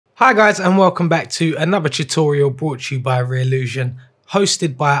Hi guys, and welcome back to another tutorial brought to you by Reallusion,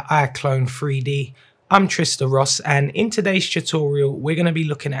 hosted by iClone 3D. I'm Trista Ross, and in today's tutorial we're going to be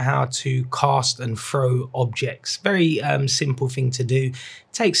looking at how to cast and throw objects. Very simple thing to do.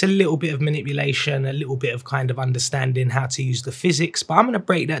 Takes a little bit of manipulation, a little bit of kind of understanding how to use the physics, but I'm going to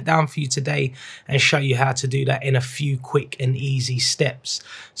break that down for you today and show you how to do that in a few quick and easy steps.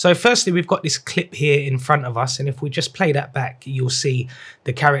 So firstly, we've got this clip here in front of us, and if we just play that back, you'll see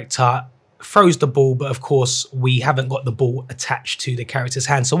the character throws the ball, but of course we haven't got the ball attached to the character's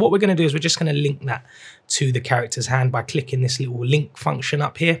hand. So what we're going to do is we're just going to link that to the character's hand by clicking this little link function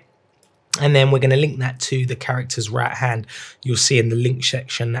up here. And then we're going to link that to the character's right hand. You'll see in the link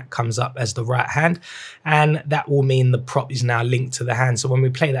section that comes up as the right hand. And that will mean the prop is now linked to the hand. So when we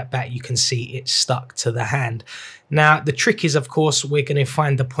play that back, you can see it's stuck to the hand. Now, the trick is, of course, we're going to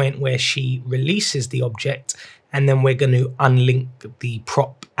find the point where she releases the object, and then we're going to unlink the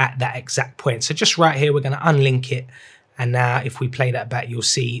prop at that exact point. So just right here, we're going to unlink it. And now if we play that back, you'll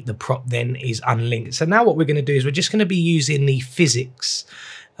see the prop then is unlinked. So now what we're going to do is we're just going to be using the physics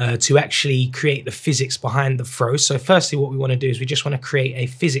to actually create the physics behind the throw. So firstly, what we want to do is we just want to create a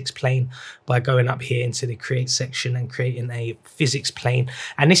physics plane by going up here into the create section and creating a physics plane.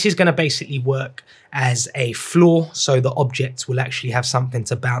 And this is going to basically work as a floor, so the object will actually have something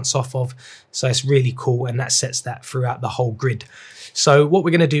to bounce off of. So it's really cool, and that sets that throughout the whole grid. So what we're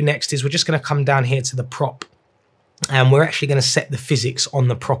going to do next is we're just going to come down here to the prop, and we're actually going to set the physics on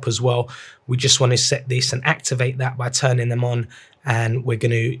the prop as well. We just want to set this and activate that by turning them on, and we're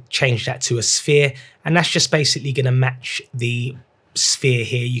going to change that to a sphere, and that's just basically going to match the sphere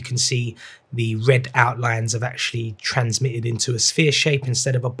here. You can see the red outlines have actually transmitted into a sphere shape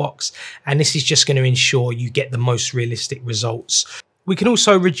instead of a box, and this is just going to ensure you get the most realistic results. We can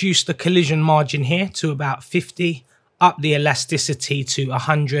also reduce the collision margin here to about 50, up the elasticity to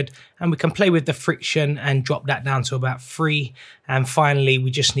 100, and we can play with the friction and drop that down to about 3. And finally,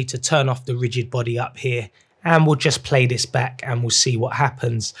 we just need to turn off the rigid body up here, and we'll just play this back and we'll see what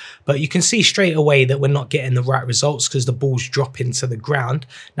happens. But you can see straight away that we're not getting the right results because the ball's dropping to the ground.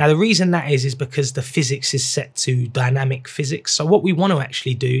 Now, the reason that is because the physics is set to dynamic physics. So what we want to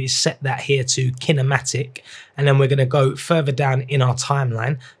actually do is set that here to kinematic, and then we're going to go further down in our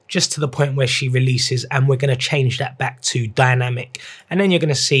timeline just to the point where she releases, and we're going to change that back to dynamic. And then you're going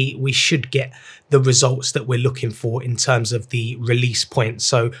to see we should get the results that we're looking for in terms of the release point.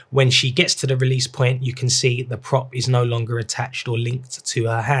 So when she gets to the release point, you can see the prop is no longer attached or linked to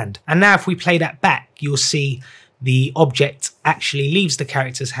her hand. And now if we play that back, you'll see the object actually leaves the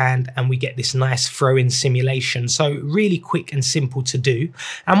character's hand, and we get this nice throw-in simulation. So really quick and simple to do.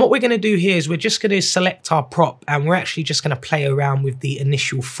 And what we're going to do here is we're just going to select our prop, and we're actually just going to play around with the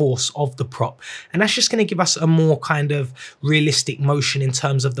initial force of the prop. And that's just going to give us a more kind of realistic motion in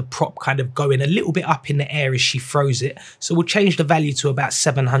terms of the prop kind of going a little bit up in the air as she throws it. So we'll change the value to about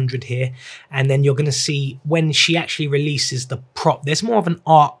 700 here. And then you're going to see when she actually releases the prop, there's more of an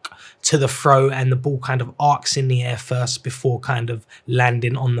arc to the throw, and the ball kind of arcs in the air first before kind of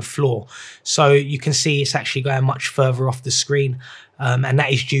landing on the floor. So you can see it's actually going much further off the screen, and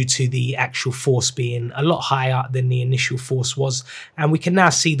that is due to the actual force being a lot higher than the initial force was. And we can now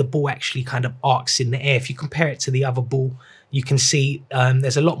see the ball actually kind of arcs in the air. If you compare it to the other ball, you can see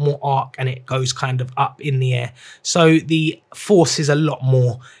there's a lot more arc, and it goes kind of up in the air. So the force is a lot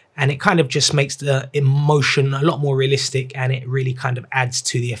more, and it kind of just makes the emotion a lot more realistic, and it really kind of adds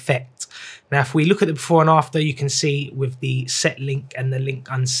to the effect. Now, if we look at the before and after, you can see with the set link and the link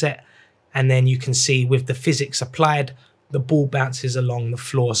unset, and then you can see with the physics applied, the ball bounces along the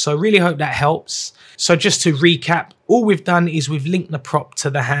floor. So really hope that helps. So just to recap, all we've done is we've linked the prop to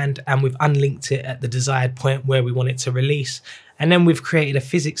the hand, and we've unlinked it at the desired point where we want it to release. And then we've created a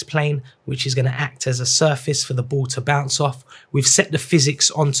physics plane, which is going to act as a surface for the ball to bounce off. We've set the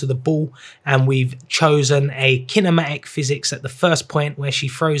physics onto the ball, and we've chosen a kinematic physics at the first point where she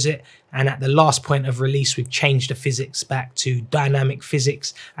throws it. And at the last point of release, we've changed the physics back to dynamic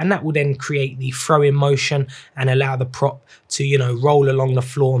physics. And that will then create the throw-in motion and allow the prop to, you know, roll along the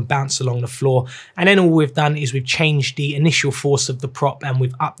floor and bounce along the floor. And then all we've done is we've changed the initial force of the prop, and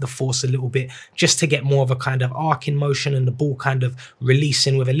we've upped the force a little bit just to get more of a kind of arcing motion, and the ball kind of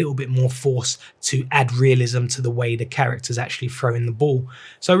releasing with a little bit more force to add realism to the way the character's actually throwing the ball.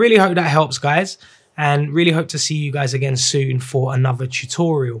 So I really hope that helps, guys, and really hope to see you guys again soon for another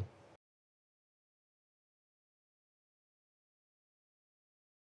tutorial.